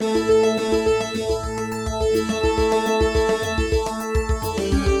Join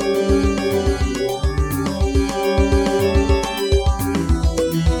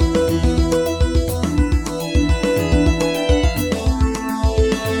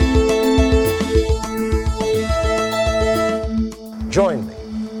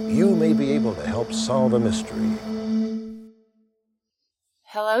me. You may be able to help solve a mystery.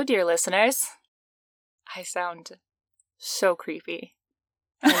 Hello, dear listeners. I sound so creepy.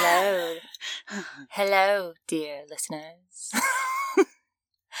 Hello. Hello, dear listeners.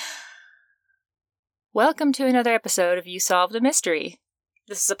 Welcome to another episode of You Solved a Mystery.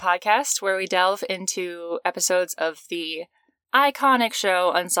 This is a podcast where we delve into episodes of the iconic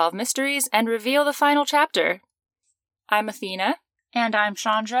show Unsolved Mysteries and reveal the final chapter. I'm Athena. And I'm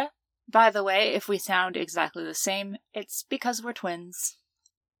Chandra. By the way, if we sound exactly the same, it's because we're twins.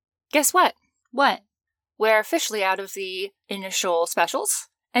 Guess what? What? We're officially out of the initial specials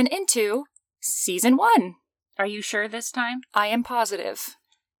and into Season 1. Are you sure this time? I am positive.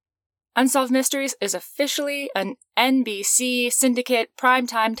 Unsolved Mysteries is officially an NBC Syndicate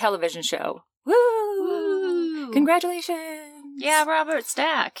primetime television show. Woo! Woo! Congratulations! Yeah, Robert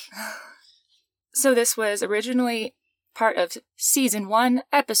Stack. So this was originally part of Season 1,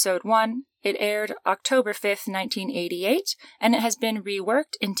 Episode 1. It aired October 5th, 1988, and it has been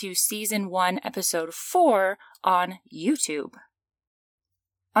reworked into Season 1, Episode 4 on YouTube.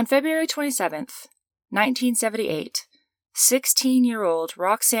 On February 27th, 1978, 16-year-old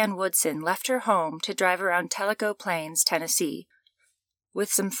Roxanne Woodson left her home to drive around Tellico Plains, Tennessee,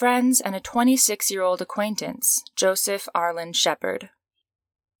 with some friends and a 26-year-old acquaintance, Joseph Arlen Shepard.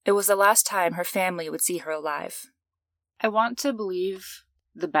 It was the last time her family would see her alive. I want to believe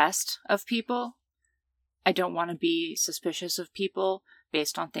the best of people. I don't want to be suspicious of people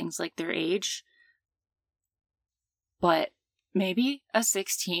based on things like their age. But maybe a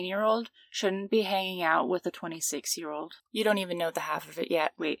 16-year-old shouldn't be hanging out with a 26-year-old. You don't even know the half of it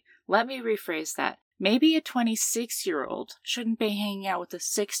yet. Wait, let me rephrase that. Maybe a 26-year-old shouldn't be hanging out with a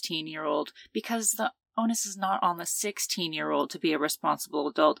 16-year-old because the onus is not on the 16-year-old to be a responsible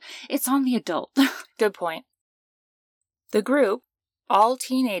adult. It's on the adult. Good point. The group, all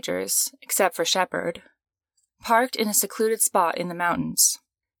teenagers except for Shepard, parked in a secluded spot in the mountains.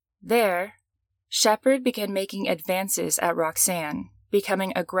 There, Shepard began making advances at Roxanne,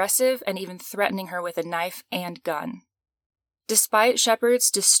 becoming aggressive and even threatening her with a knife and gun. Despite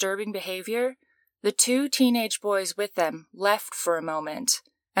Shepard's disturbing behavior, the two teenage boys with them left for a moment,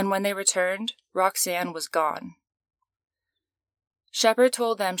 and when they returned, Roxanne was gone. Shepard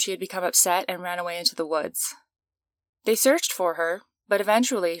told them she had become upset and ran away into the woods. They searched for her, but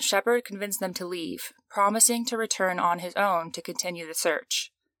eventually Shepard convinced them to leave, promising to return on his own to continue the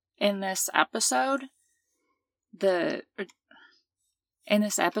search. In this episode,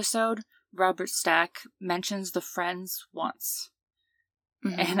 Robert Stack mentions the friends once.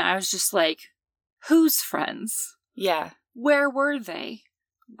 Mm-hmm. And I was just like, whose friends? Yeah. Where were they?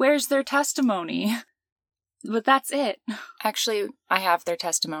 Where's their testimony? But that's it. Actually, I have their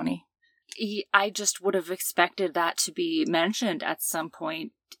testimony. I just would have expected that to be mentioned at some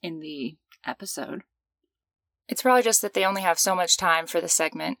point in the episode. It's probably just that they only have so much time for the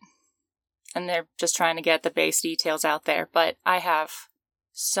segment, and they're just trying to get the base details out there, but I have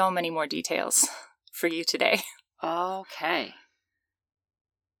so many more details for you today. Okay.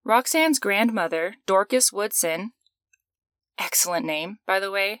 Roxanne's grandmother, Dorcas Woodson, excellent name, by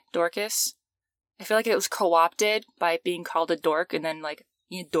the way, Dorcas. I feel like it was co-opted by being called a dork and then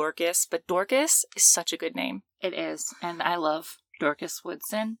Dorcas, but Dorcas is such a good name. It is, and I love Dorcas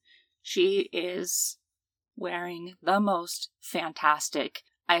Woodson. She is wearing the most fantastic,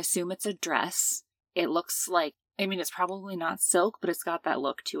 I assume it's a dress. It looks like, it's probably not silk, but it's got that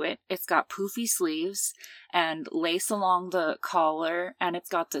look to it. It's got poofy sleeves and lace along the collar, and it's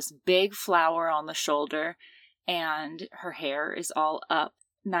got this big flower on the shoulder, and her hair is all up,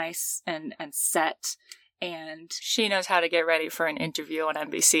 nice and set. And she knows how to get ready for an interview on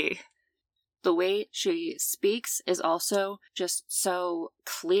NBC. The way she speaks is also just so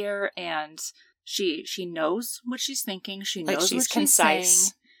clear, and she knows what she's thinking. She knows she's what concise. She's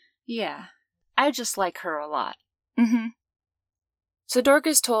saying. Yeah. I just like her a lot. Mm-hmm. So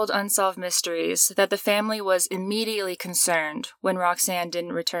Dorcas told Unsolved Mysteries that the family was immediately concerned when Roxanne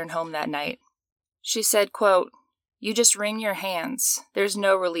didn't return home that night. She said, quote, "You just wring your hands. There's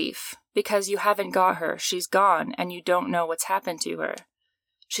no relief. Because you haven't got her. She's gone, and you don't know what's happened to her.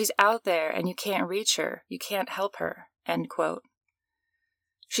 She's out there, and you can't reach her. You can't help her." End quote.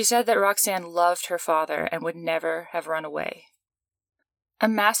 She said that Roxanne loved her father and would never have run away. A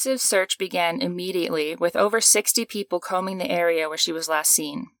massive search began immediately, with over 60 people combing the area where she was last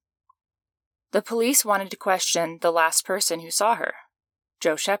seen. The police wanted to question the last person who saw her,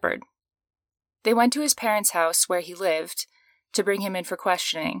 Joe Shepard. They went to his parents' house where he lived to bring him in for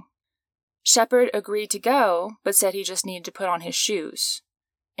questioning. Shepard agreed to go, but said he just needed to put on his shoes.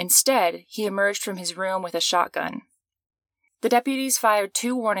 Instead, he emerged from his room with a shotgun. The deputies fired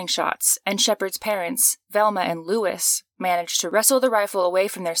 2 warning shots, and Shepard's parents, Velma and Louis, managed to wrestle the rifle away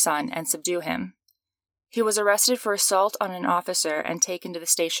from their son and subdue him. He was arrested for assault on an officer and taken to the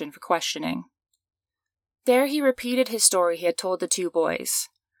station for questioning. There he repeated his story he had told the 2 boys.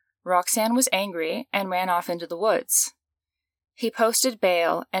 Roxanne was angry and ran off into the woods. He posted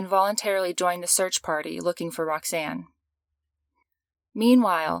bail and voluntarily joined the search party looking for Roxanne.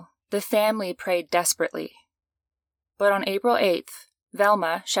 Meanwhile, the family prayed desperately. But on April 8th,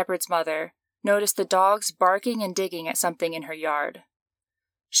 Velma, Shepard's mother, noticed the dogs barking and digging at something in her yard.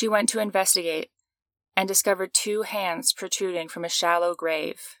 She went to investigate and discovered 2 hands protruding from a shallow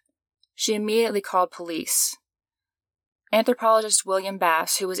grave. She immediately called police. Anthropologist William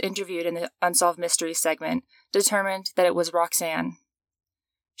Bass, who was interviewed in the Unsolved Mysteries segment, determined that it was Roxanne.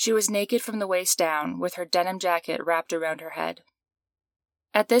 She was naked from the waist down, with her denim jacket wrapped around her head.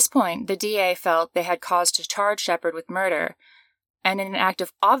 At this point, the DA felt they had cause to charge Shepard with murder, and in an act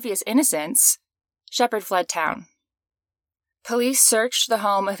of obvious innocence, Shepard fled town. Police searched the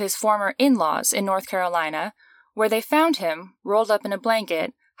home of his former in-laws in North Carolina, where they found him, rolled up in a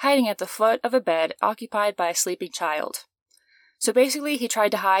blanket, hiding at the foot of a bed occupied by a sleeping child. So basically, he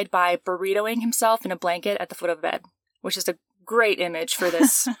tried to hide by burritoing himself in a blanket at the foot of a bed, which is a great image for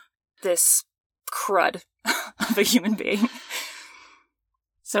this, this crud of a human being.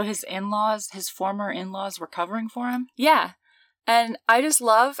 So his former in-laws were covering for him? Yeah. And I just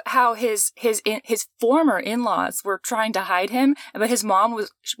love how his former in-laws were trying to hide him, but his mom was,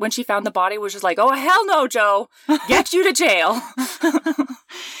 when she found the body, was just like, "Oh, hell no, Joe! Get you to jail!"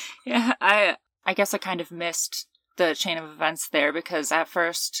 Yeah, I guess I kind of missed the chain of events there, because at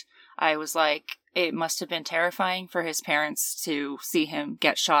first I was like, it must have been terrifying for his parents to see him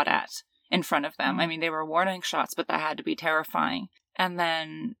get shot at in front of them. I mean, they were warning shots, but that had to be terrifying. And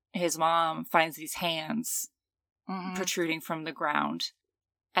then his mom finds these hands protruding from the ground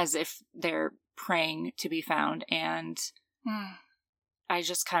as if they're praying to be found. And I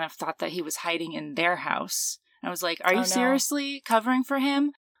just kind of thought that he was hiding in their house. And I was like, are you seriously covering for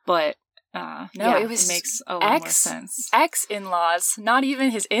him? But it makes a lot more sense. Ex-in-laws, not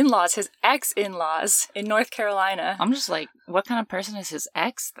even his in-laws, his ex-in-laws in North Carolina. I'm just like, what kind of person is his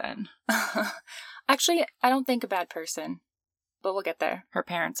ex then? Actually, I don't think a bad person. But we'll get there. Her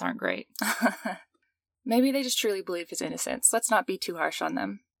parents aren't great. Maybe they just truly believe his innocence. Let's not be too harsh on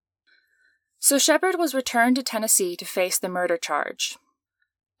them. So Shepard was returned to Tennessee to face the murder charge.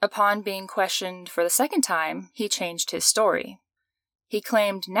 Upon being questioned for the second time, he changed his story. He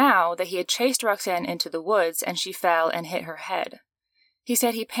claimed now that he had chased Roxanne into the woods and she fell and hit her head. He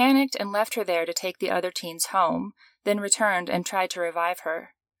said he panicked and left her there to take the other teens home, then returned and tried to revive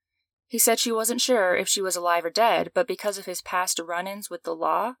her. He said she wasn't sure if she was alive or dead, but because of his past run-ins with the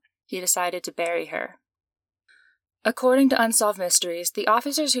law, he decided to bury her. According to Unsolved Mysteries, the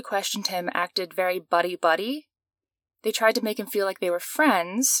officers who questioned him acted very buddy-buddy. They tried to make him feel like they were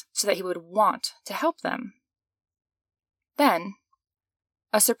friends so that he would want to help them. Then,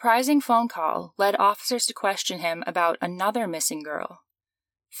 a surprising phone call led officers to question him about another missing girl,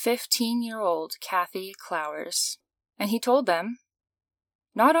 15-year-old Kathy Clowers. And he told them,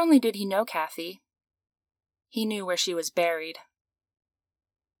 not only did he know Kathy, he knew where she was buried.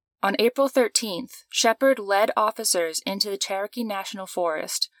 On April 13th, Shepard led officers into the Cherokee National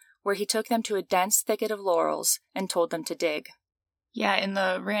Forest, where he took them to a dense thicket of laurels and told them to dig. Yeah, in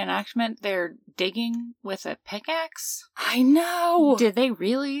the reenactment, they're digging with a pickaxe? I know! Did they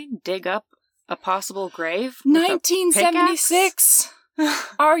really dig up a possible grave? 1976!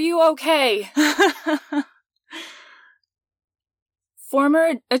 Are you okay?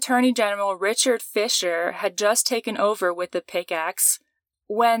 Former Attorney General Richard Fisher had just taken over with the pickaxe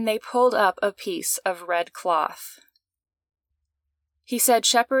when they pulled up a piece of red cloth. He said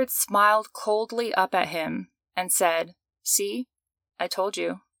Shepard smiled coldly up at him and said, "See, I told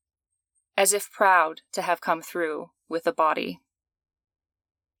you," as if proud to have come through with the body.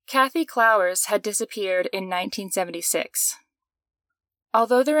 Kathy Clowers had disappeared in 1976.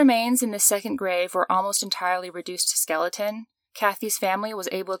 Although the remains in the second grave were almost entirely reduced to skeleton, Kathy's family was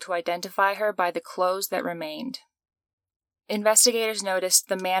able to identify her by the clothes that remained. Investigators noticed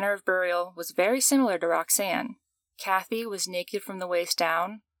the manner of burial was very similar to Roxanne. Kathy was naked from the waist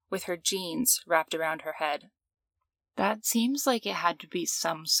down, with her jeans wrapped around her head. That seems like it had to be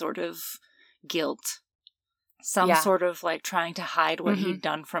some sort of guilt. Some sort of like trying to hide what he'd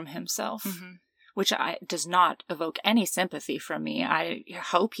done from himself. Which does not evoke any sympathy from me. I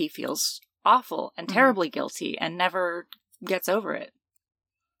hope he feels awful and terribly guilty and never gets over it.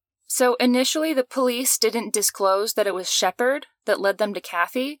 So initially the police didn't disclose that it was Shepard that led them to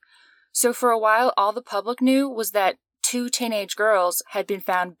Kathy. So for a while all the public knew was that 2 teenage girls had been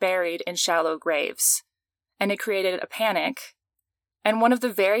found buried in shallow graves. And it created a panic. And one of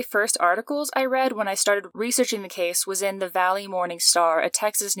the very first articles I read when I started researching the case was in the Valley Morning Star, a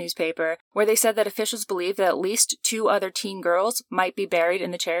Texas newspaper, where they said that officials believed that at least 2 other teen girls might be buried in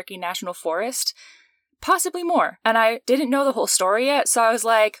the Cherokee National Forest. Possibly more. And I didn't know the whole story yet, so I was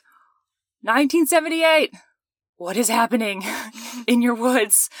like, 1978! What is happening in your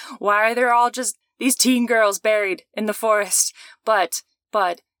woods? Why are there all just these teen girls buried in the forest? But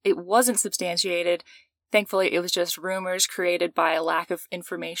it wasn't substantiated. Thankfully, it was just rumors created by a lack of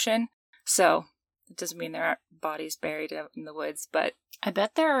information. So, it doesn't mean there aren't bodies buried out in the woods, but... I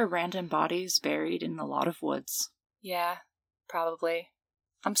bet there are random bodies buried in a lot of woods. Yeah, probably.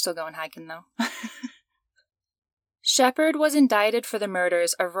 I'm still going hiking, though. Shepard was indicted for the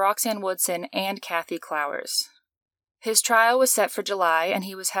murders of Roxanne Woodson and Kathy Clowers. His trial was set for July, and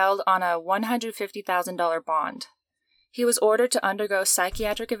he was held on a $150,000 bond. He was ordered to undergo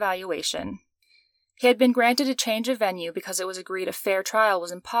psychiatric evaluation. He had been granted a change of venue because it was agreed a fair trial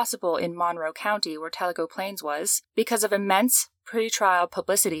was impossible in Monroe County, where Tellico Plains was, because of immense pre-trial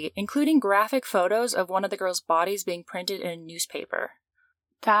publicity, including graphic photos of one of the girls' bodies being printed in a newspaper.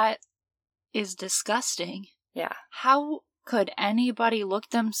 That is disgusting. Yeah. How could anybody look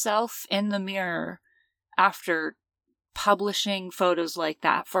themselves in the mirror after publishing photos like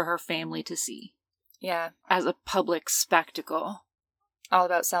that for her family to see? Yeah. As a public spectacle. All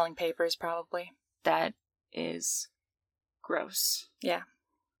about selling papers, probably. That is gross. Yeah.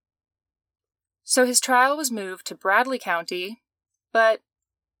 So his trial was moved to Bradley County, but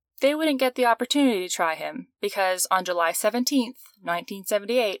they wouldn't get the opportunity to try him because on July 17th,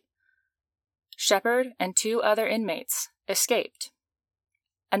 1978, Shepard and 2 other inmates escaped.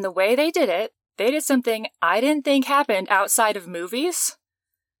 And the way they did something I didn't think happened outside of movies.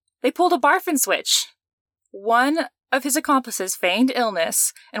 They pulled a Barfin switch. One of his accomplices feigned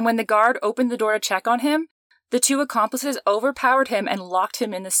illness, and when the guard opened the door to check on him, the 2 accomplices overpowered him and locked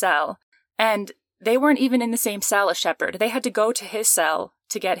him in the cell. And they weren't even in the same cell as Shepard. They had to go to his cell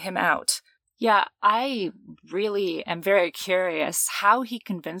to get him out. Yeah, I really am very curious how he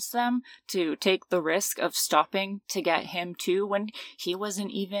convinced them to take the risk of stopping to get him too when he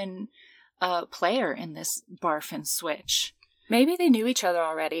wasn't even a player in this Barfin switch. Maybe they knew each other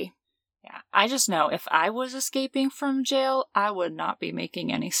already. Yeah, I just know if I was escaping from jail, I would not be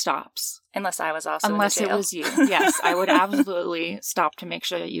making any stops. Unless I was also Unless in the jail. It was you. Yes, I would absolutely stop to make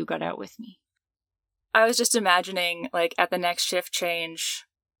sure that you got out with me. I was just imagining, like, at the next shift change,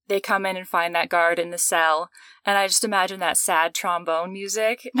 they come in and find that guard in the cell, and I just imagine that sad trombone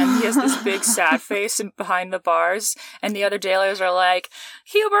music, and he has this big sad face behind the bars, and the other jailers are like,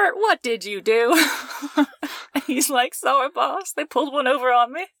 Hubert, what did you do? And he's like, sorry, boss, they pulled one over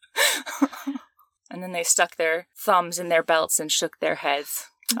on me. And then they stuck their thumbs in their belts and shook their heads.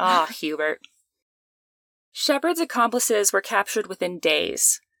 Ah, Hubert. Shepard's accomplices were captured within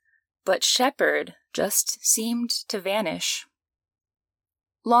days, but Shepard just seemed to vanish.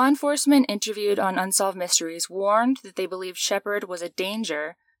 Law enforcement interviewed on Unsolved Mysteries warned that they believed Shepard was a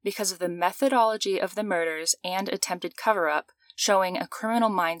danger because of the methodology of the murders and attempted cover-up, showing a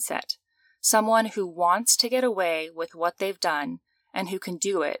criminal mindset, someone who wants to get away with what they've done and who can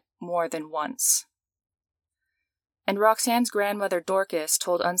do it more than once. And Roxanne's grandmother Dorcas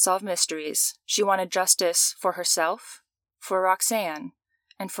told Unsolved Mysteries she wanted justice for herself, for Roxanne,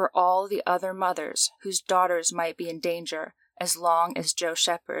 and for all the other mothers whose daughters might be in danger as long as Joe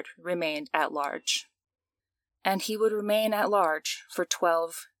Shepard remained at large. And he would remain at large for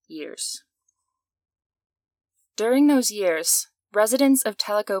 12 years. During those years, residents of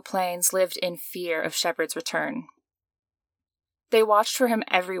Tellico Plains lived in fear of Shepard's return. They watched for him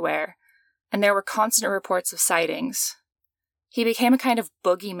everywhere, and there were constant reports of sightings. He became a kind of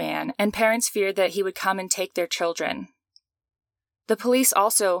boogeyman, and parents feared that he would come and take their children. The police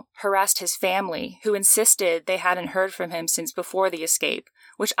also harassed his family, who insisted they hadn't heard from him since before the escape,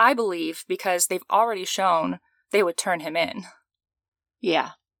 which I believe because they've already shown they would turn him in.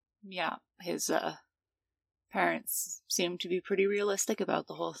 Yeah. His parents seemed to be pretty realistic about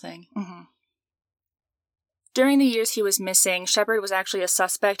the whole thing. Mm-hmm. During the years he was missing, Shepard was actually a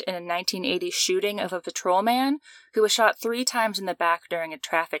suspect in a 1980 shooting of a patrolman who was shot 3 times in the back during a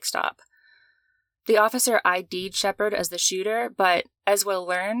traffic stop. The officer ID'd Shepard as the shooter, but as we'll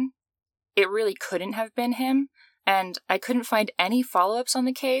learn, it really couldn't have been him, and I couldn't find any follow-ups on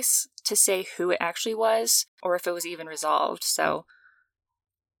the case to say who it actually was, or if it was even resolved, so...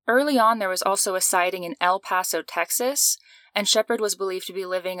 Early on, there was also a sighting in El Paso, Texas, and Shepard was believed to be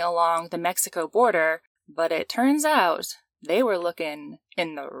living along the Mexico border, but it turns out they were looking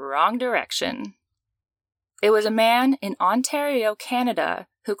in the wrong direction. It was a man in Ontario, Canada,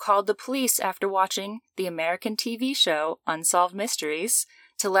 who called the police after watching the American TV show Unsolved Mysteries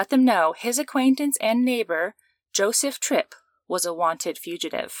to let them know his acquaintance and neighbor, Joseph Tripp, was a wanted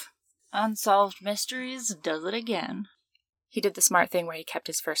fugitive. Unsolved Mysteries does it again. He did the smart thing where he kept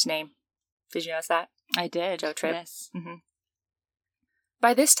his first name. Did you notice that? I did. Joe Tripp. Yes. Mm-hmm.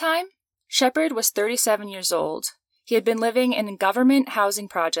 By this time, Shepard was 37 years old. He had been living in a government housing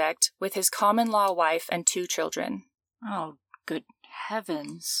project with his common-law wife and 2 children. Oh, good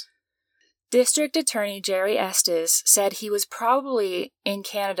heavens. District Attorney Jerry Estes said he was probably in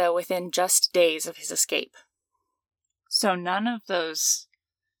Canada within just days of his escape. So none of those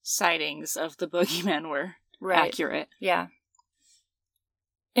sightings of the boogeyman were accurate. Yeah.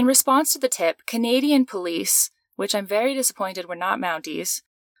 In response to the tip, Canadian police, which I'm very disappointed were not Mounties,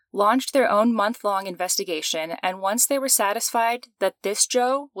 launched their own month-long investigation, and once they were satisfied that this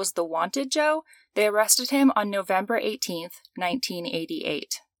Joe was the wanted Joe, they arrested him on November 18th,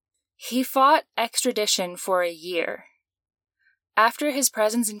 1988. He fought extradition for a year. After his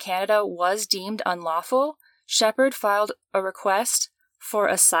presence in Canada was deemed unlawful, Shepard filed a request for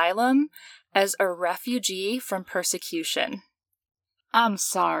asylum as a refugee from persecution. I'm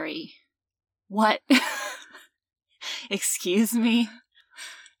sorry. What? Excuse me?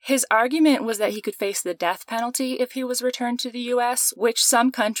 His argument was that he could face the death penalty if he was returned to the U.S., which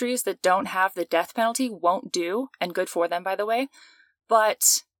some countries that don't have the death penalty won't do, and good for them, by the way.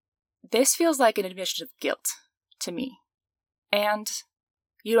 But this feels like an admission of guilt to me. And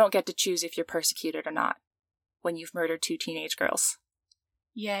you don't get to choose if you're persecuted or not when you've murdered 2 teenage girls.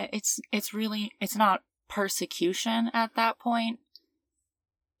 Yeah, it's not persecution at that point.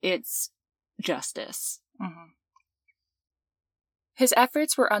 It's justice. Mm-hmm. His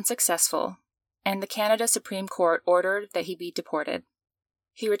efforts were unsuccessful, and the Canada Supreme Court ordered that he be deported.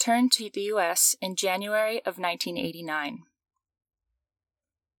 He returned to the U.S. in January of 1989.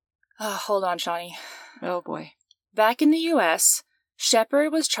 Oh, hold on, Shawnee. Oh, boy. Back in the U.S.,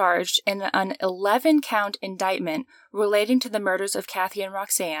 Shepard was charged in an 11-count indictment relating to the murders of Kathy and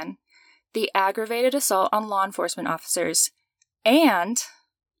Roxanne, the aggravated assault on law enforcement officers, and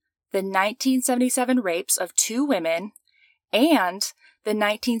the 1977 rapes of 2 women, and the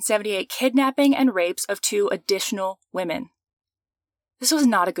 1978 kidnapping and rapes of 2 additional women. This was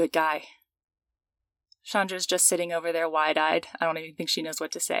not a good guy. Chandra's just sitting over there wide-eyed. I don't even think she knows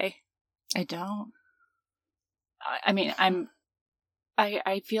what to say. I don't. I mean,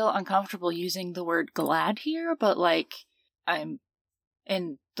 I feel uncomfortable using the word glad here, but, like, I'm,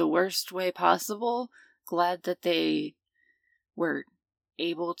 in the worst way possible, glad that they were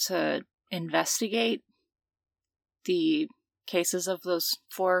able to investigate the cases of those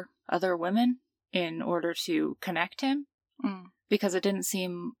 4 other women in order to connect him. Because it didn't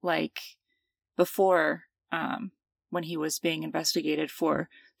seem like before, when he was being investigated for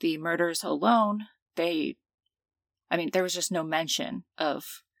the murders alone, there was just no mention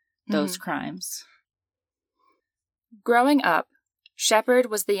of those crimes. Growing up, Shepard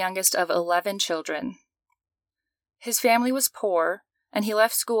was the youngest of 11 children. His family was poor, and he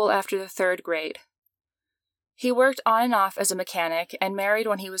left school after the 3rd grade. He worked on and off as a mechanic and married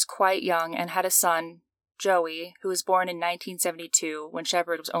when he was quite young and had a son, Joey, who was born in 1972 when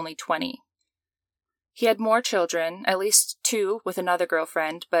Shepard was only 20. He had more children, at least 2 with another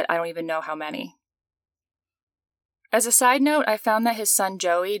girlfriend, but I don't even know how many. As a side note, I found that his son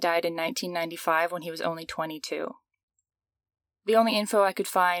Joey died in 1995 when he was only 22. The only info I could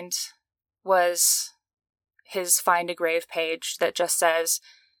find was his Find a Grave page that just says,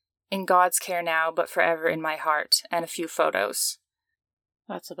 "In God's care now, but forever in my heart," and a few photos.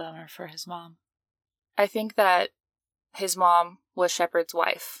 That's a bummer for his mom. I think that his mom was Shepard's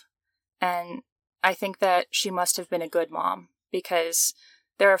wife, and I think that she must have been a good mom, because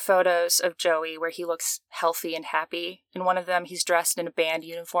there are photos of Joey where he looks healthy and happy. In one of them, he's dressed in a band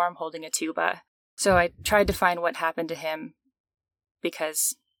uniform holding a tuba. So I tried to find what happened to him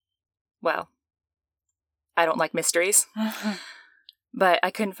because, well, I don't like mysteries. But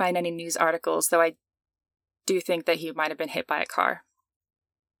I couldn't find any news articles, though I do think that he might have been hit by a car.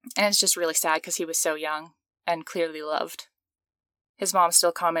 And it's just really sad because he was so young and clearly loved. His mom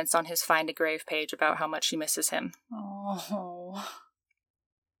still comments on his Find a Grave page about how much she misses him. Oh.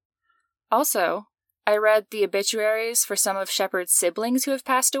 Also, I read the obituaries for some of Shepard's siblings who have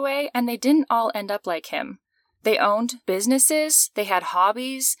passed away, and they didn't all end up like him. They owned businesses, they had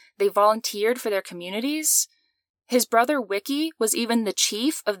hobbies, they volunteered for their communities. His brother Wiki was even the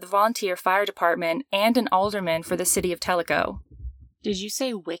chief of the volunteer fire department and an alderman for the city of Tellico. Did you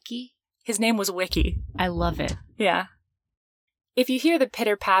say Wiki? His name was Wiki. I love it. Yeah. If you hear the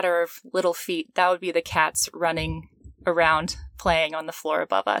pitter-patter of little feet, that would be the cats running around, playing on the floor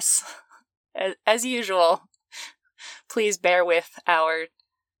above us. As usual, please bear with our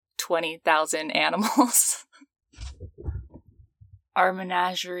 20,000 animals. Our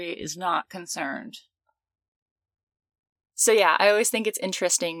menagerie is not concerned. So yeah, I always think it's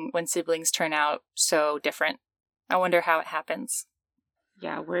interesting when siblings turn out so different. I wonder how it happens.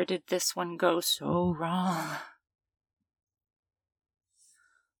 Yeah, where did this one go so wrong?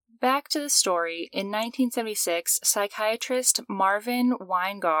 Back to the story, in 1976, psychiatrist Marvin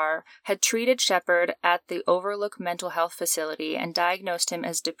Weingar had treated Shepard at the Overlook Mental Health Facility and diagnosed him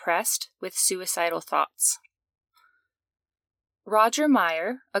as depressed with suicidal thoughts. Roger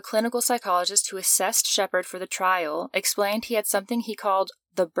Meyer, a clinical psychologist who assessed Shepard for the trial, explained he had something he called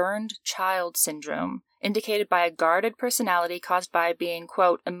the burned child syndrome, indicated by a guarded personality caused by being,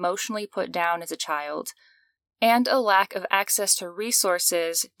 quote, emotionally put down as a child, and a lack of access to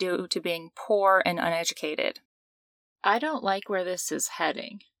resources due to being poor and uneducated. I don't like where this is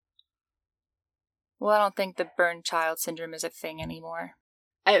heading. Well, I don't think the burned child syndrome is a thing anymore.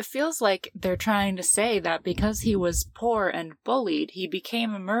 It feels like they're trying to say that because he was poor and bullied, he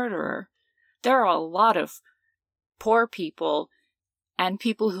became a murderer. There are a lot of poor people and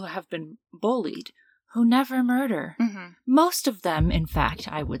people who have been bullied who never murder. Mm-hmm. Most of them, in fact,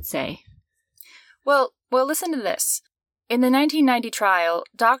 I would say. Well, listen to this. In the 1990 trial,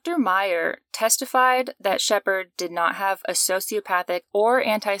 Dr. Meyer testified that Shepard did not have a sociopathic or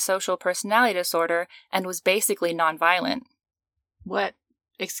antisocial personality disorder and was basically nonviolent. What?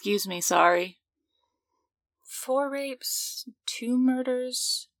 Excuse me, sorry. 4 rapes, 2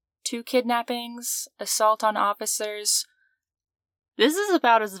 murders, 2 kidnappings, assault on officers. This is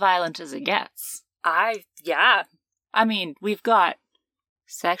about as violent as it gets. Yeah. I mean, we've got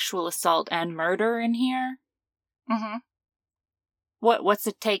sexual assault and murder in here. Mm-hmm. What's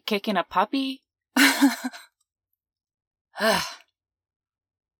it take kicking a puppy?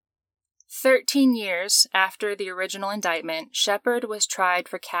 13 years after the original indictment, Shepard was tried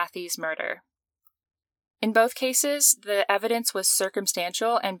for Kathy's murder. In both cases, the evidence was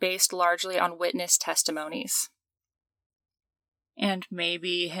circumstantial and based largely on witness testimonies. And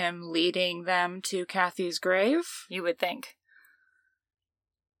maybe him leading them to Kathy's grave? You would think.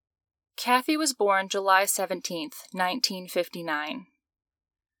 Kathy was born July 17th, 1959.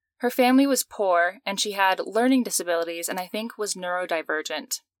 Her family was poor, and she had learning disabilities and I think was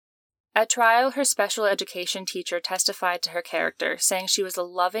neurodivergent. At trial, her special education teacher testified to her character, saying she was a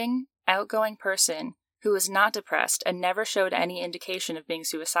loving, outgoing person who was not depressed and never showed any indication of being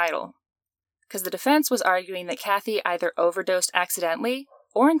suicidal. Because the defense was arguing that Kathy either overdosed accidentally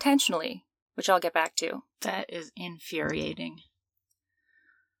or intentionally, which I'll get back to. That is infuriating.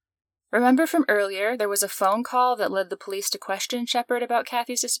 Remember from earlier, there was a phone call that led the police to question Shepard about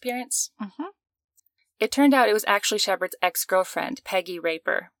Kathy's disappearance? Mm-hmm. It turned out it was actually Shepard's ex-girlfriend, Peggy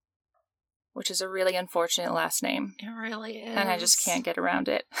Raper, which is a really unfortunate last name. It really is. And I just can't get around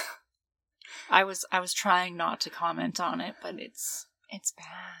it. I was trying not to comment on it, but it's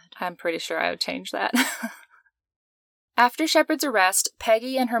bad. I'm pretty sure I would change that. After Shepard's arrest,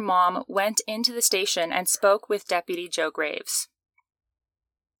 Peggy and her mom went into the station and spoke with Deputy Joe Graves.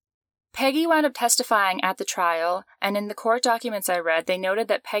 Peggy wound up testifying at the trial, and in the court documents I read, they noted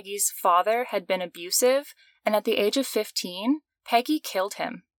that Peggy's father had been abusive, and at the age of 15, Peggy killed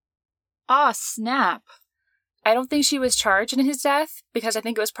him. Ah, snap. I don't think she was charged in his death, because I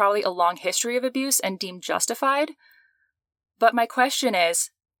think it was probably a long history of abuse and deemed justified. But my question is,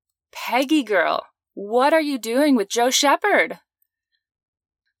 Peggy girl, what are you doing with Joe Shepard?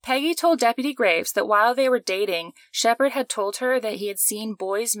 Peggy told Deputy Graves that while they were dating, Shepard had told her that he had seen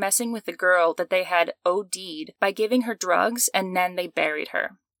boys messing with the girl that they had OD'd by giving her drugs and then they buried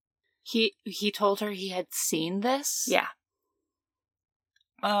her. He told her he had seen this? Yeah.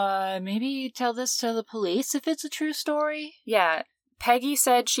 Maybe tell this to the police if it's a true story? Yeah. Peggy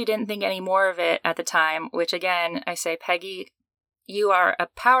said she didn't think any more of it at the time, which again, I say, Peggy, you are a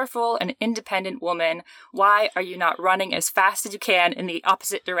powerful and independent woman. Why are you not running as fast as you can in the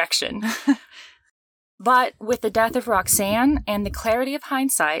opposite direction? But with the death of Roxanne and the clarity of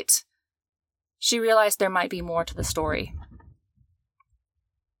hindsight, she realized there might be more to the story.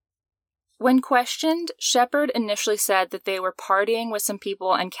 When questioned, Shepard initially said that they were partying with some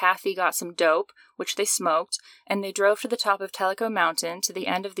people and Kathy got some dope, which they smoked, and they drove to the top of Tellico Mountain to the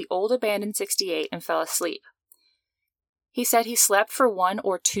end of the old abandoned 68 and fell asleep. He said he slept for 1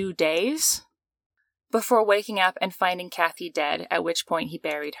 or 2 days before waking up and finding Kathy dead, at which point he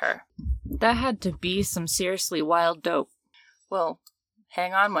buried her. That had to be some seriously wild dope. Well,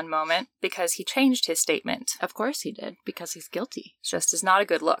 hang on one moment, because he changed his statement. Of course he did, because he's guilty. Just is not a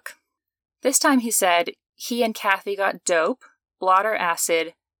good look. This time he said he and Kathy got dope, blotter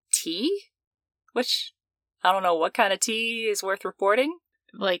acid, tea? Which, I don't know what kind of tea is worth reporting.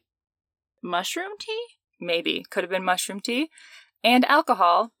 Like, mushroom tea? Maybe. Could have been mushroom tea. And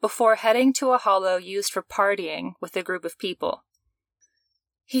alcohol before heading to a hollow used for partying with a group of people.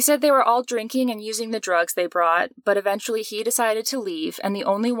 He said they were all drinking and using the drugs they brought, but eventually he decided to leave, and the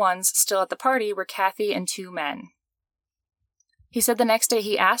only ones still at the party were Kathy and 2 men. He said the next day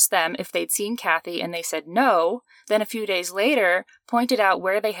he asked them if they'd seen Kathy, and they said no, then a few days later pointed out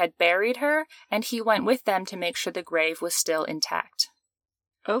where they had buried her, and he went with them to make sure the grave was still intact.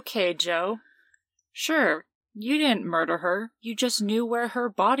 Okay, Joe. Sure, you didn't murder her. You just knew where her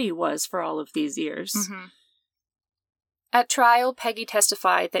body was for all of these years. Mm-hmm. At trial, Peggy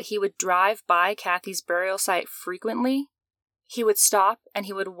testified that he would drive by Kathy's burial site frequently. He would stop and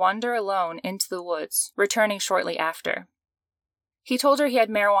he would wander alone into the woods, returning shortly after. He told her he had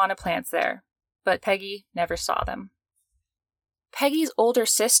marijuana plants there, but Peggy never saw them. Peggy's older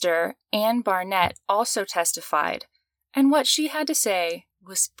sister, Ann Barnett, also testified, and what she had to say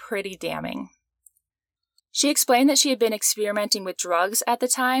was pretty damning. She explained that she had been experimenting with drugs at the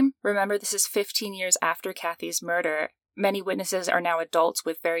time. Remember, this is 15 years after Kathy's murder. Many witnesses are now adults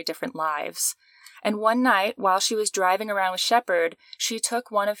with very different lives. And one night, while she was driving around with Shepard, she took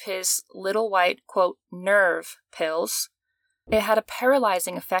one of his little white, quote, nerve pills. It had a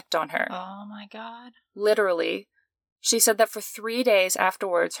paralyzing effect on her. Oh my God. Literally. She said that for 3 days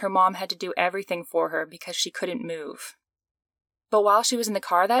afterwards, her mom had to do everything for her because she couldn't move. But while she was in the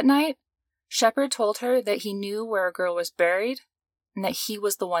car that night, Shepard told her that he knew where a girl was buried and that he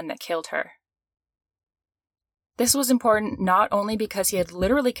was the one that killed her. This was important not only because he had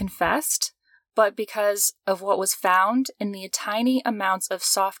literally confessed, but because of what was found in the tiny amounts of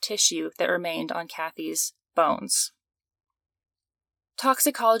soft tissue that remained on Kathy's bones.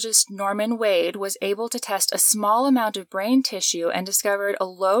 Toxicologist Norman Wade was able to test a small amount of brain tissue and discovered a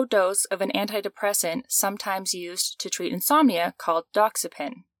low dose of an antidepressant sometimes used to treat insomnia called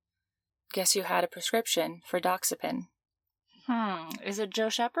Doxepin. Guess who had a prescription for Doxepin? Is it Joe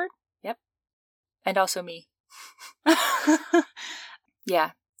Shepard? Yep. And also me.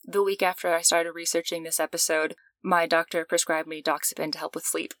 Yeah. The week after I started researching this episode, my doctor prescribed me Doxepin to help with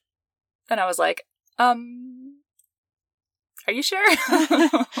sleep. And I was like, are you sure?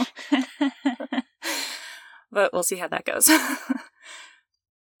 But we'll see how that goes.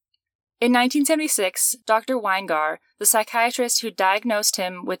 In 1976, Dr. Weingar, the psychiatrist who diagnosed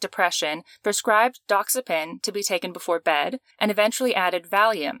him with depression, prescribed Doxepin to be taken before bed and eventually added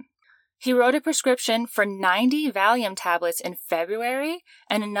Valium. He wrote a prescription for 90 Valium tablets in February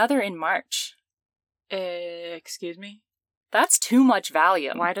and another in March. Excuse me? That's too much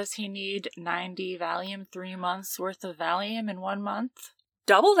Valium. Why does he need 90 Valium, 3 months worth of Valium in 1 month?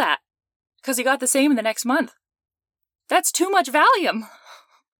 Double that, because he got the same in the next month. That's too much Valium.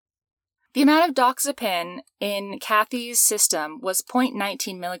 The amount of Doxepin in Kathy's system was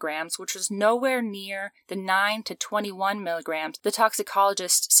 0.19 milligrams, which was nowhere near the 9 to 21 milligrams the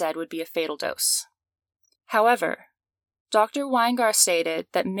toxicologist said would be a fatal dose. However, Dr. Weingar stated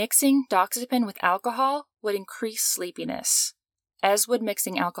that mixing Doxepin with alcohol would increase sleepiness, as would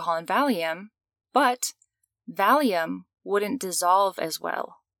mixing alcohol and Valium, but Valium wouldn't dissolve as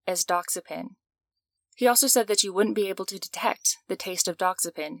well as Doxepin. He also said that you wouldn't be able to detect the taste of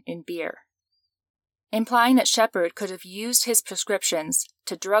Doxepin in beer, implying that Shepard could have used his prescriptions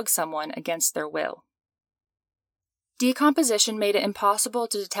to drug someone against their will. Decomposition made it impossible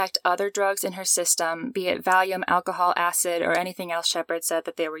to detect other drugs in her system, be it Valium, alcohol, acid, or anything else Shepard said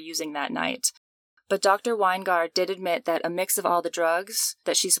that they were using that night. But Dr. Weingar did admit that a mix of all the drugs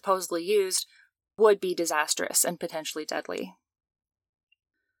that she supposedly used would be disastrous and potentially deadly.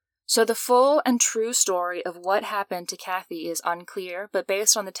 So the full and true story of what happened to Kathy is unclear, but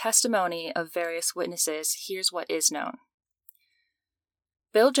based on the testimony of various witnesses, here's what is known.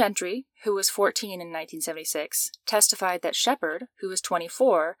 Bill Gentry, who was 14 in 1976, testified that Shepard, who was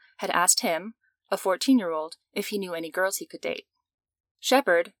 24, had asked him, a 14-year-old, if he knew any girls he could date.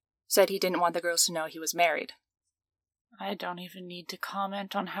 Shepard said he didn't want the girls to know he was married. I don't even need to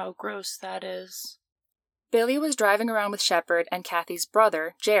comment on how gross that is. Billy was driving around with Shepard and Kathy's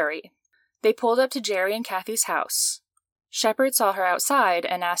brother, Jerry. They pulled up to Jerry and Kathy's house. Shepard saw her outside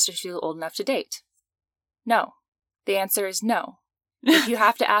and asked if she was old enough to date. No. The answer is no. If you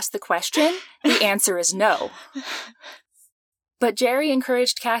have to ask the question, the answer is no. But Jerry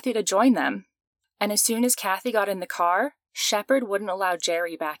encouraged Kathy to join them, and as soon as Kathy got in the car, Shepard wouldn't allow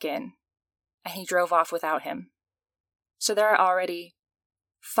Jerry back in, and he drove off without him. So there are already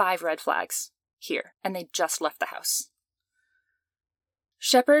 5 red flags here, and they just left the house.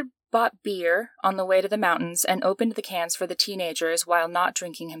 Shepard bought beer on the way to the mountains and opened the cans for the teenagers while not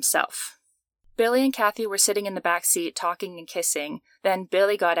drinking himself. Billy and Kathy were sitting in the back seat talking and kissing. Then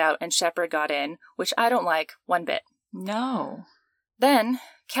Billy got out and Shepard got in, which I don't like one bit. No. Then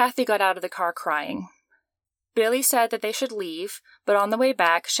Kathy got out of the car crying. Billy said that they should leave, but on the way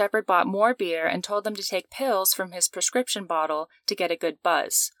back, Shepard bought more beer and told them to take pills from his prescription bottle to get a good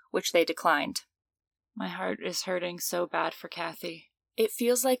buzz, which they declined. My heart is hurting so bad for Kathy. It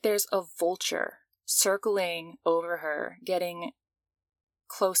feels like there's a vulture circling over her, getting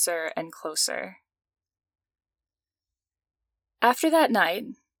closer and closer. After that night,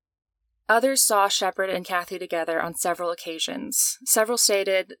 others saw Shepard and Kathy together on several occasions. Several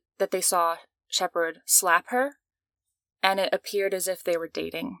stated that they saw Shepard slap her, and it appeared as if they were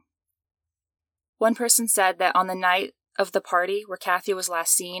dating. One person said that on the night of the party where Kathy was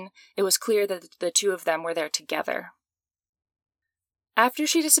last seen, it was clear that the two of them were there together. After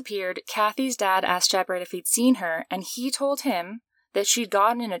she disappeared, Kathy's dad asked Shepard if he'd seen her, and he told him that she'd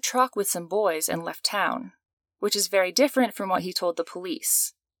gotten in a truck with some boys and left town, which is very different from what he told the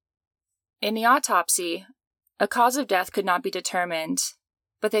police. In the autopsy, a cause of death could not be determined,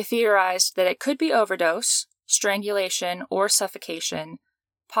 but they theorized that it could be overdose, strangulation, or suffocation,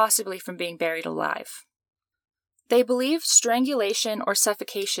 possibly from being buried alive. They believed strangulation or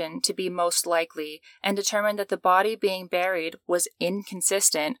suffocation to be most likely and determined that the body being buried was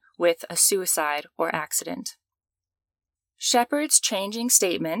inconsistent with a suicide or accident. Shepard's changing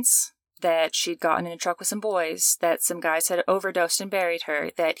statements that she'd gotten in a truck with some boys, that some guys had overdosed and buried her,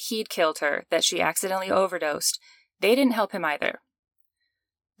 that he'd killed her, that she accidentally overdosed, they didn't help him either.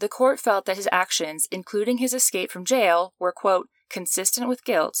 The court felt that his actions, including his escape from jail, were, quote, consistent with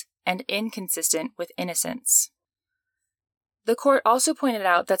guilt and inconsistent with innocence. The court also pointed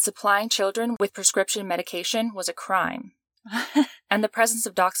out that supplying children with prescription medication was a crime, and the presence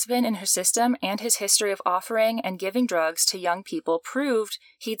of doxepin in her system and his history of offering and giving drugs to young people proved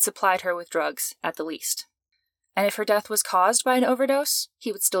he'd supplied her with drugs at the least. And if her death was caused by an overdose,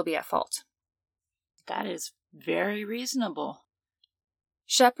 he would still be at fault. That is very reasonable.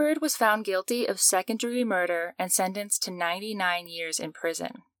 Shepard was found guilty of second-degree murder and sentenced to 99 years in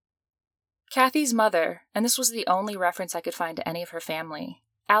prison. Kathy's mother, and this was the only reference I could find to any of her family,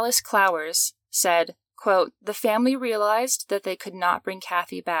 Alice Clowers, said, quote, the family realized that they could not bring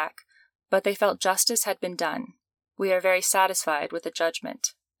Kathy back, but they felt justice had been done. We are very satisfied with the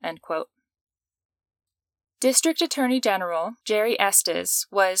judgment, end quote. District Attorney General Jerry Estes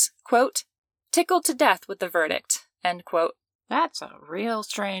was, quote, tickled to death with the verdict, end quote. That's a real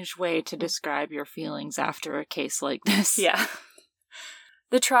strange way to describe your feelings after a case like this. Yeah.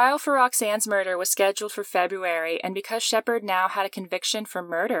 The trial for Roxanne's murder was scheduled for February, and because Shepard now had a conviction for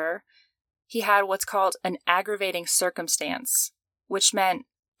murder, he had what's called an aggravating circumstance, which meant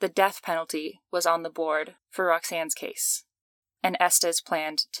the death penalty was on the board for Roxanne's case, and Estes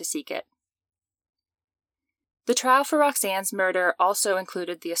planned to seek it. The trial for Roxanne's murder also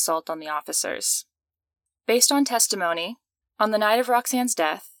included the assault on the officers. Based on testimony, on the night of Roxanne's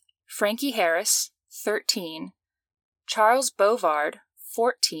death, Frankie Harris, 13, Charles Bovard,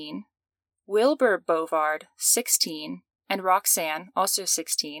 14, Wilbur Bovard, 16, and Roxanne, also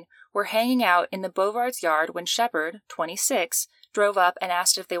 16, were hanging out in the Bovards' yard when Shepard, 26, drove up and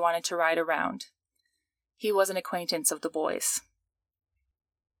asked if they wanted to ride around. He was an acquaintance of the boys.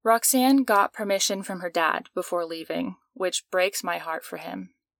 Roxanne got permission from her dad before leaving, which breaks my heart for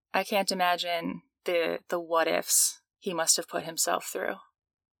him. I can't imagine the what-ifs he must have put himself through.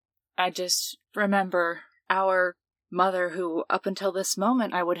 I just remember our mother, who up until this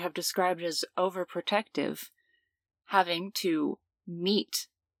moment I would have described as overprotective, having to meet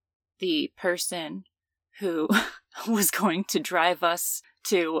the person who was going to drive us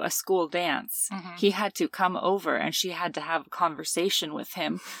to a school dance. Mm-hmm. He had to come over and she had to have a conversation with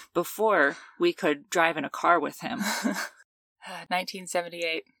him before we could drive in a car with him.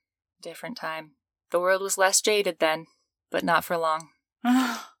 1978. Different time. The world was less jaded then, but not for long.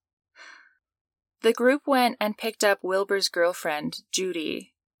 The group went and picked up Wilbur's girlfriend,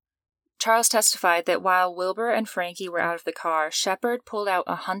 Judy. Charles testified that while Wilbur and Frankie were out of the car, Shepard pulled out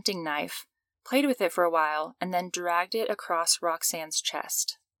a hunting knife, played with it for a while, and then dragged it across Roxanne's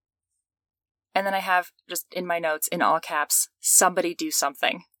chest. And then I have, just in my notes, in all caps, somebody do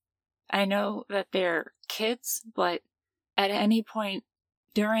something. I know that they're kids, but at any point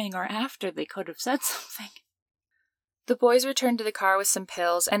during or after, they could have said something. The boys returned to the car with some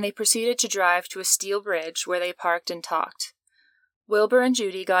pills, and they proceeded to drive to a steel bridge where they parked and talked. Wilbur and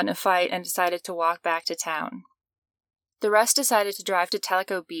Judy got in a fight and decided to walk back to town. The rest decided to drive to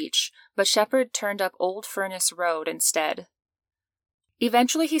Tellico Beach, but Shepard turned up Old Furnace Road instead.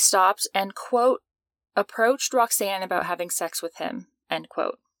 Eventually he stopped and, quote, approached Roxanne about having sex with him, end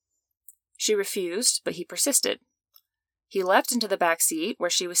quote. She refused, but he persisted. He leapt into the back seat, where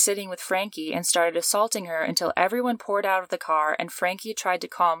she was sitting with Frankie, and started assaulting her until everyone poured out of the car and Frankie tried to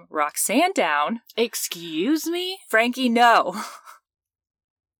calm Roxanne down. Excuse me? Frankie, no!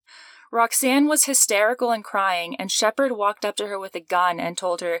 Roxanne was hysterical and crying, and Shepard walked up to her with a gun and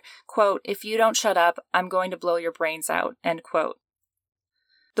told her, quote, if you don't shut up, I'm going to blow your brains out, end quote.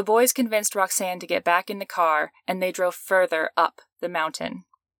 The boys convinced Roxanne to get back in the car, and they drove further up the mountain.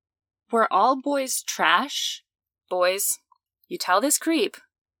 Were all boys trash? Boys, you tell this creep,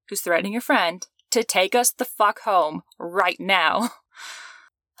 who's threatening your friend, to take us the fuck home right now.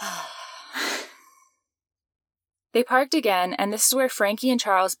 They parked again, and this is where Frankie and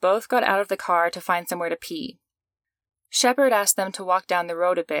Charles both got out of the car to find somewhere to pee. Shepard asked them to walk down the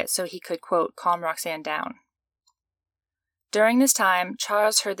road a bit so he could, quote, calm Roxanne down. During this time,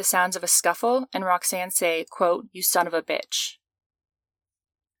 Charles heard the sounds of a scuffle and Roxanne say, quote, you son of a bitch.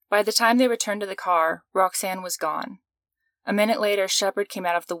 By the time they returned to the car, Roxanne was gone. A minute later, Shepard came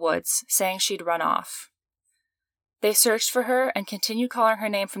out of the woods, saying she'd run off. They searched for her and continued calling her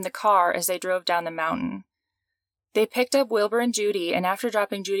name from the car as they drove down the mountain. They picked up Wilbur and Judy, and after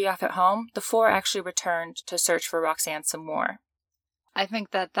dropping Judy off at home, the four actually returned to search for Roxanne some more. I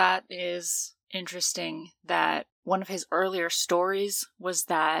think that is interesting that one of his earlier stories was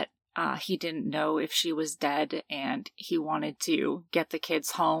that he didn't know if she was dead and he wanted to get the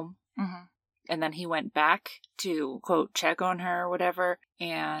kids home. Mm-hmm. And then he went back to, quote, check on her or whatever.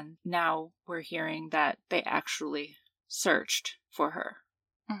 And now we're hearing that they actually searched for her.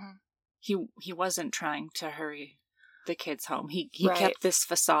 Mm-hmm. He wasn't trying to hurry the kids home. He Right. kept this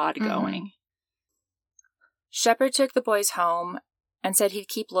facade going. Mm-hmm. Shepard took the boys home and said he'd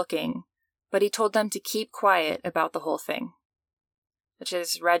keep looking, but he told them to keep quiet about the whole thing, which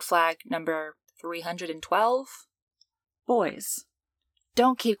is red flag number 312. Boys,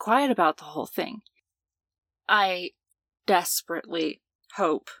 don't keep quiet about the whole thing. I desperately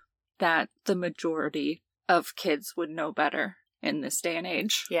hope that the majority of kids would know better in this day and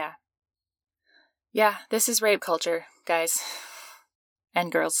age. Yeah. Yeah, this is rape culture, guys.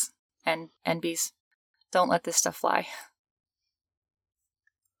 And girls. And NBs. Don't let this stuff fly.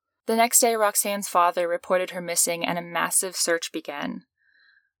 The next day, Roxanne's father reported her missing and a massive search began.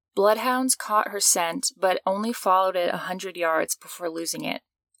 Bloodhounds caught her scent, but only followed it 100 yards before losing it.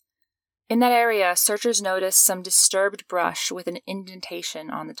 In that area, searchers noticed some disturbed brush with an indentation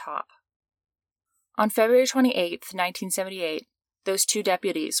on the top. On February 28, 1978, those two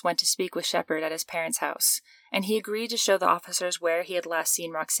deputies went to speak with Shepard at his parents' house, and he agreed to show the officers where he had last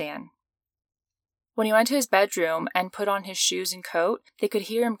seen Roxanne. When he went to his bedroom and put on his shoes and coat, they could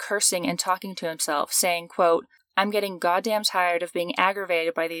hear him cursing and talking to himself, saying, quote, I'm getting goddamn tired of being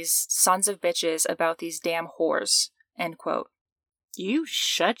aggravated by these sons of bitches about these damn whores, end quote. You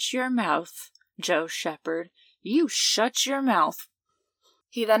shut your mouth, Joe Shepard. You shut your mouth.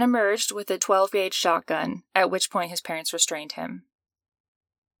 He then emerged with a 12-gauge shotgun, at which point his parents restrained him.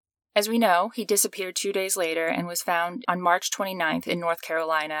 As we know, he disappeared 2 days later and was found on March 29th in North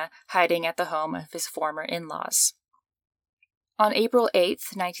Carolina, hiding at the home of his former in-laws. On April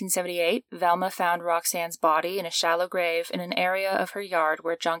 8th, 1978, Velma found Roxanne's body in a shallow grave in an area of her yard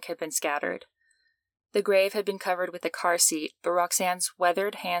where junk had been scattered. The grave had been covered with a car seat, but Roxanne's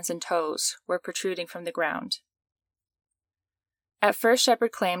weathered hands and toes were protruding from the ground. At first,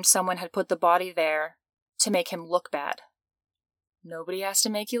 Shepard claimed someone had put the body there to make him look bad. Nobody has to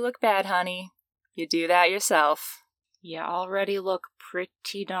make you look bad, honey. You do that yourself. You already look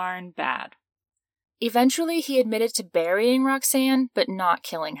pretty darn bad. Eventually, he admitted to burying Roxanne, but not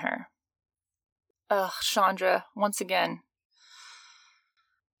killing her. Ugh, Chandra, once again.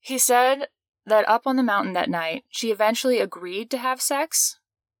 He said that up on the mountain that night, she eventually agreed to have sex,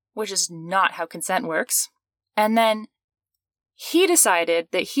 which is not how consent works. And then he decided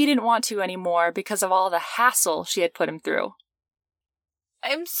that he didn't want to anymore because of all the hassle she had put him through.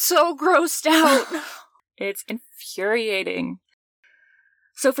 I'm so grossed out. It's infuriating.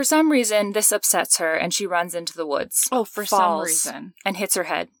 So for some reason, this upsets her and she runs into the woods. Oh, for some reason. And hits her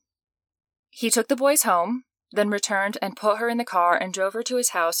head. He took the boys home, then returned and put her in the car and drove her to his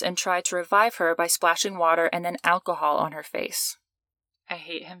house and tried to revive her by splashing water and then alcohol on her face. I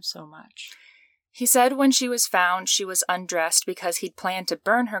hate him so much. He said when she was found, she was undressed because he'd planned to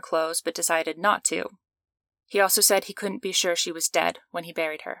burn her clothes but decided not to. He also said he couldn't be sure she was dead when he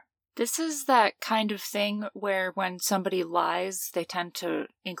buried her. This is that kind of thing where when somebody lies, they tend to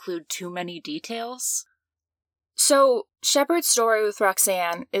include too many details. So, Shepard's story with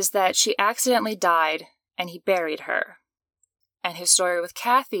Roxanne is that she accidentally died and he buried her. And his story with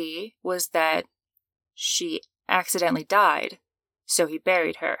Kathy was that she accidentally died, so he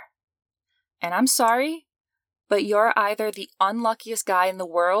buried her. And I'm sorry, but you're either the unluckiest guy in the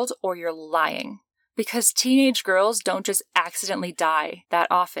world or you're lying. Because teenage girls don't just accidentally die that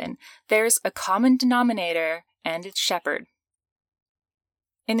often. There's a common denominator, and it's Shepard.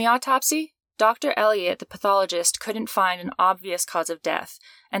 In the autopsy, Dr. Elliott, the pathologist, couldn't find an obvious cause of death,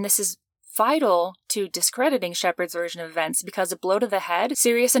 and this is vital to discrediting Shepard's version of events because a blow to the head,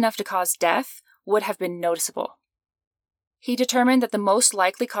 serious enough to cause death, would have been noticeable. He determined that the most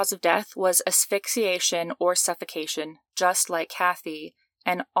likely cause of death was asphyxiation or suffocation, just like Kathy,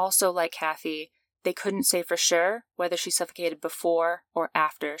 and also like Kathy, they couldn't say for sure whether she suffocated before or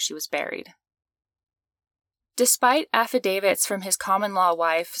after she was buried. Despite affidavits from his common-law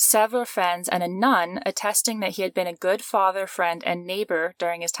wife, several friends, and a nun attesting that he had been a good father, friend, and neighbor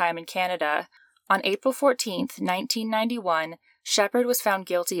during his time in Canada, on April 14th, 1991, Shepard was found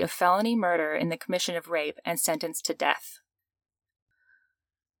guilty of felony murder in the commission of rape and sentenced to death.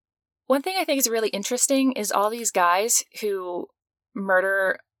 One thing I think is really interesting is all these guys who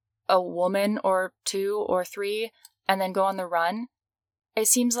murder a woman or two or three and then go on the run. It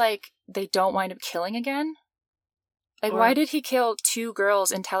seems like they don't wind up killing again. Like, why did he kill 2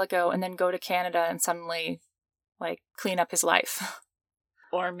 girls in Tellico and then go to Canada and suddenly, clean up his life?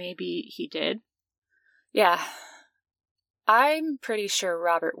 Or maybe he did. Yeah. I'm pretty sure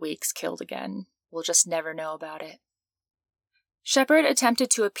Robert Weeks killed again. We'll just never know about it. Shepard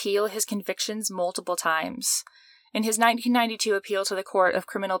attempted to appeal his convictions multiple times. In his 1992 appeal to the Court of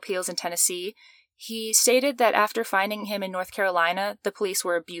Criminal Appeals in Tennessee, he stated that after finding him in North Carolina, the police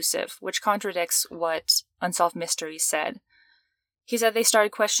were abusive, which contradicts what Unsolved Mysteries said. He said they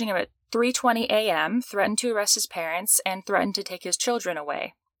started questioning him at 3:20 a.m., threatened to arrest his parents, and threatened to take his children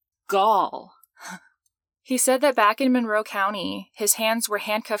away. Gall. He said that back in Monroe County, his hands were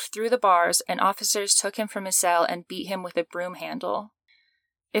handcuffed through the bars and officers took him from his cell and beat him with a broom handle.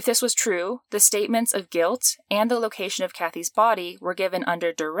 If this was true, the statements of guilt and the location of Kathy's body were given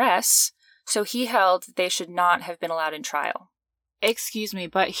under duress, so he held they should not have been allowed in trial. Excuse me,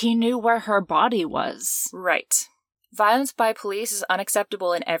 but he knew where her body was. Right. Violence by police is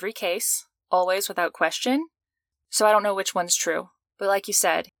unacceptable in every case, always without question, so I don't know which one's true. But like you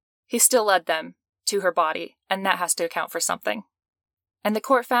said, he still led them to her body, and that has to account for something. And the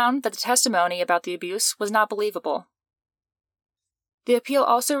court found that the testimony about the abuse was not believable. The appeal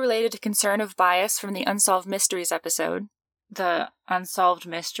also related to concern of bias from the Unsolved Mysteries episode. The Unsolved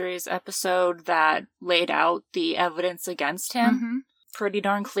Mysteries episode that laid out the evidence against him pretty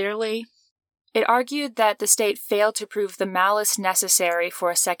darn clearly. It argued that the state failed to prove the malice necessary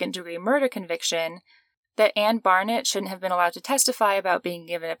for a second-degree murder conviction, that Ann Barnett shouldn't have been allowed to testify about being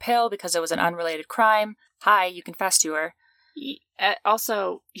given a pill because it was an unrelated crime. Hi, you confessed to her.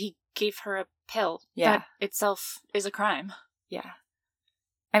 Also, he gave her a pill. Yeah. That itself is a crime. Yeah.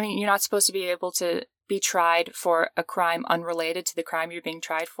 I mean, you're not supposed to be able to be tried for a crime unrelated to the crime you're being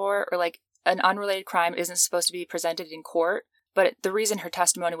tried for, or an unrelated crime isn't supposed to be presented in court. But the reason her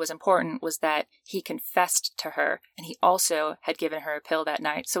testimony was important was that he confessed to her, and he also had given her a pill that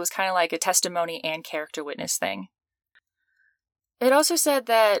night. So it was kind of like a testimony and character witness thing. It also said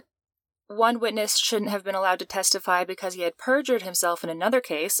that one witness shouldn't have been allowed to testify because he had perjured himself in another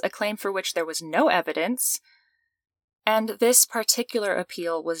case, a claim for which there was no evidence, and this particular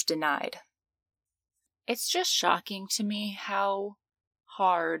appeal was denied. It's just shocking to me how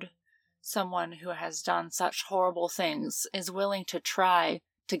hard someone who has done such horrible things is willing to try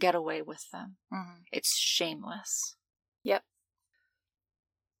to get away with them. Mm-hmm. It's shameless. Yep.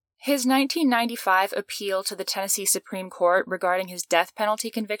 His 1995 appeal to the Tennessee Supreme Court regarding his death penalty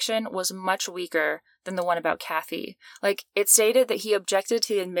conviction was much weaker than the one about Kathy. It stated that he objected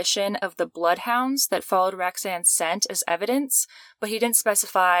to the admission of the bloodhounds that followed Roxanne's scent as evidence, but he didn't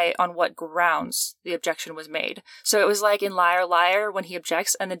specify on what grounds the objection was made. So it was like in Liar Liar when he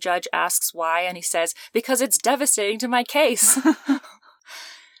objects and the judge asks why, and he says, because it's devastating to my case.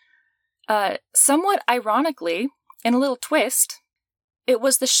 Somewhat ironically, in a little twist, it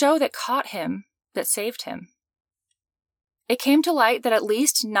was the show that caught him that saved him. It came to light that at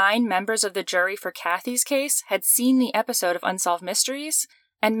least 9 members of the jury for Kathy's case had seen the episode of Unsolved Mysteries,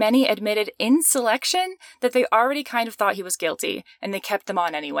 and many admitted in selection that they already kind of thought he was guilty, and they kept them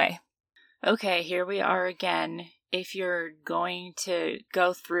on anyway. Okay, here we are again. If you're going to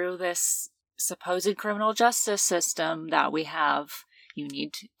go through this supposed criminal justice system that we have, you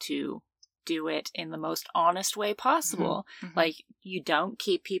need to do it in the most honest way possible. Mm-hmm. Like, you don't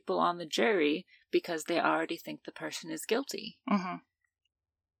keep people on the jury because they already think the person is guilty. Mm-hmm.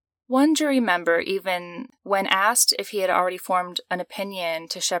 One jury member, even when asked if he had already formed an opinion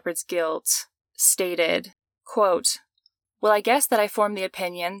to Shepard's guilt, stated, quote, "Well, I guess that I formed the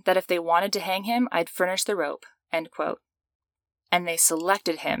opinion that if they wanted to hang him, I'd furnish the rope," end quote. And they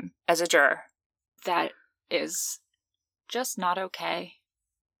selected him as a juror. That is just not okay.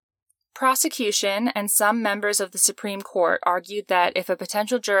 Prosecution and some members of the Supreme Court argued that if a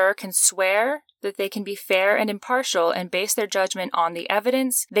potential juror can swear that they can be fair and impartial and base their judgment on the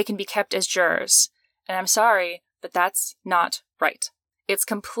evidence, they can be kept as jurors. And I'm sorry, but that's not right. It's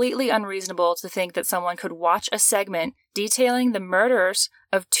completely unreasonable to think that someone could watch a segment detailing the murders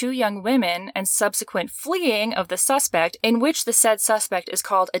of 2 young women and subsequent fleeing of the suspect, in which the said suspect is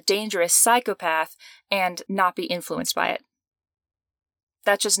called a dangerous psychopath, and not be influenced by it.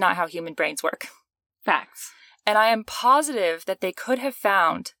 That's just not how human brains work. Facts. And I am positive that they could have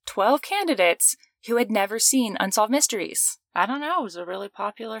found 12 candidates who had never seen Unsolved Mysteries. I don't know. It was a really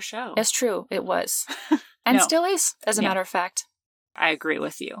popular show. It's true. It was. And No. still is, as a matter of fact. I agree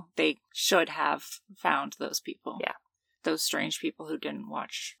with you. They should have found those people. Yeah. Those strange people who didn't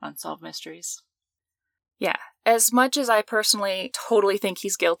watch Unsolved Mysteries. Yeah. As much as I personally totally think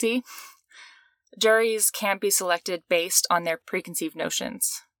he's guilty, juries can't be selected based on their preconceived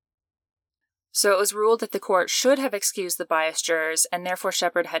notions. So it was ruled that the court should have excused the biased jurors, and therefore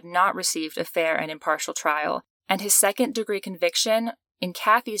Shepard had not received a fair and impartial trial, and his second-degree conviction in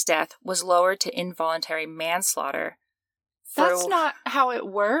Kathy's death was lowered to involuntary manslaughter. That's not how it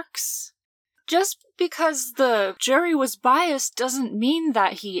works. Just because the jury was biased doesn't mean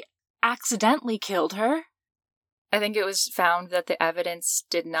that he accidentally killed her. I think it was found that the evidence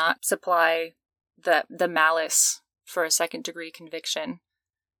did not supply the malice for a second-degree conviction.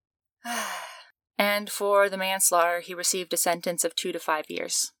 And for the manslaughter, he received a sentence of 2 to 5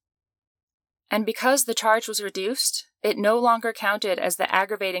 years. And because the charge was reduced, it no longer counted as the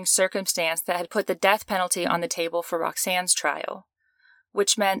aggravating circumstance that had put the death penalty on the table for Roxanne's trial,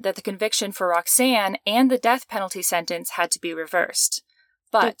 which meant that the conviction for Roxanne and the death penalty sentence had to be reversed.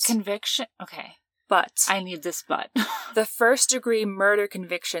 But the conviction? Okay. But I need this but. The first-degree murder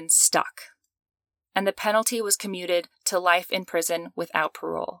conviction stuck, and the penalty was commuted to life in prison without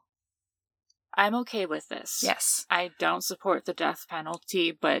parole. I'm okay with this. Yes. I don't support the death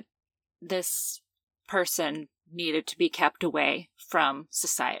penalty, but this person needed to be kept away from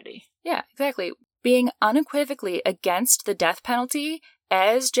society. Yeah, exactly. Being unequivocally against the death penalty,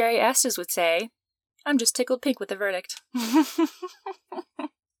 as Jerry Estes would say, I'm just tickled pink with the verdict.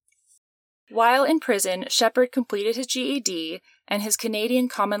 While in prison, Shepard completed his GED, and his Canadian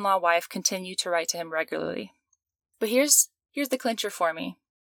common-law wife continued to write to him regularly. But here's the clincher for me.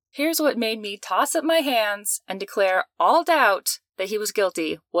 Here's what made me toss up my hands and declare all doubt that he was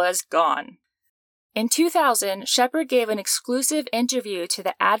guilty was gone. In 2000, Shepard gave an exclusive interview to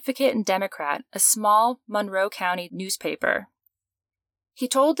the Advocate and Democrat, a small Monroe County newspaper. He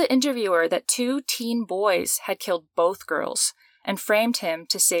told the interviewer that 2 teen boys had killed both girls and framed him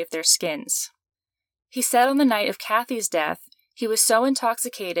to save their skins. He said on the night of Kathy's death, he was so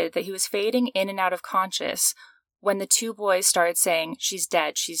intoxicated that he was fading in and out of conscious when the 2 boys started saying, "She's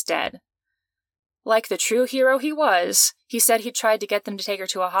dead, she's dead." Like the true hero he was, he said he tried to get them to take her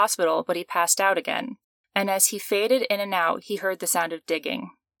to a hospital, but he passed out again. And as he faded in and out, he heard the sound of digging.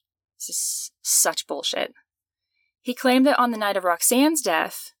 This is such bullshit. He claimed that on the night of Roxanne's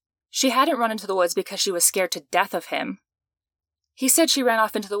death, she hadn't run into the woods because she was scared to death of him. He said she ran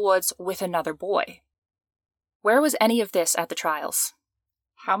off into the woods with another boy. Where was any of this at the trials?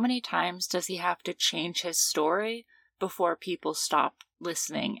 How many times does he have to change his story before people stop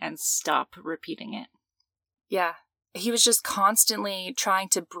listening and stop repeating it? Yeah, he was just constantly trying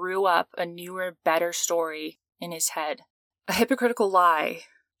to brew up a newer, better story in his head. A hypocritical lie,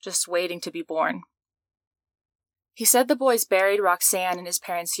 just waiting to be born. He said the boys buried Roxanne in his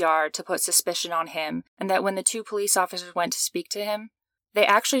parents' yard to put suspicion on him, and that when the 2 police officers went to speak to him, they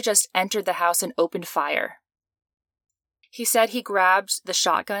actually just entered the house and opened fire. He said he grabbed the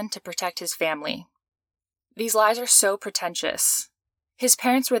shotgun to protect his family. These lies are so pretentious. His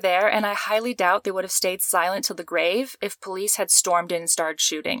parents were there, and I highly doubt they would have stayed silent till the grave if police had stormed in and started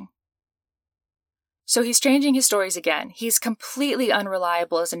shooting. So he's changing his stories again. He's completely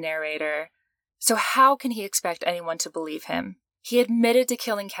unreliable as a narrator. So how can he expect anyone to believe him? He admitted to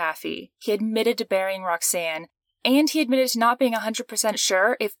killing Kathy. He admitted to burying Roxanne. And he admitted to not being 100%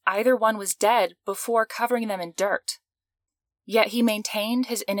 sure if either one was dead before covering them in dirt. Yet he maintained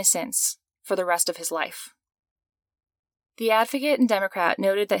his innocence for the rest of his life. The Advocate and Democrat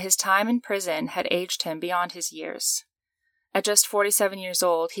noted that his time in prison had aged him beyond his years. At just 47 years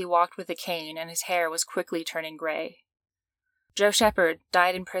old, he walked with a cane and his hair was quickly turning gray. Joe Shepard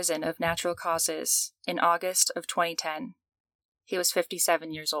died in prison of natural causes in August of 2010. He was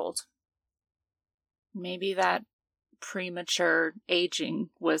 57 years old. Maybe that premature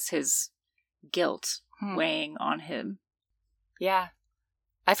aging was his guilt weighing on him. Yeah.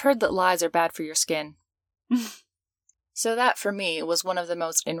 I've heard that lies are bad for your skin. So that, for me, was one of the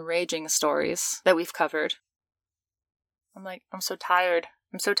most enraging stories that we've covered. I'm so tired.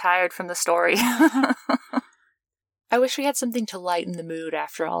 I'm so tired from the story. I wish we had something to lighten the mood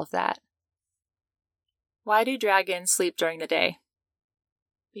after all of that. Why do dragons sleep during the day?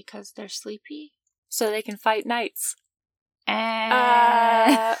 Because they're sleepy? So they can fight nights.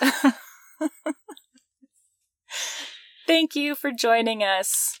 Thank you for joining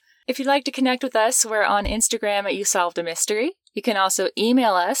us. If you'd like to connect with us, we're on Instagram at YouSolvedAMystery. You can also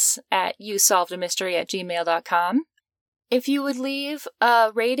email us at yousolvedamystery@gmail.com. If you would leave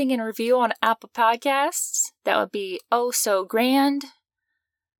a rating and review on Apple Podcasts, that would be oh so grand.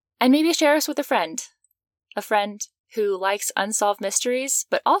 And maybe share us with a friend who likes unsolved mysteries,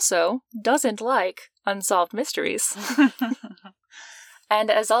 but also doesn't like unsolved mysteries.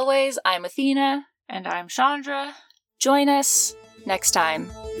 And as always, I'm Athena. And I'm Chandra. Join us next time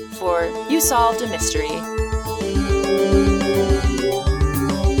for You Solved a Mystery.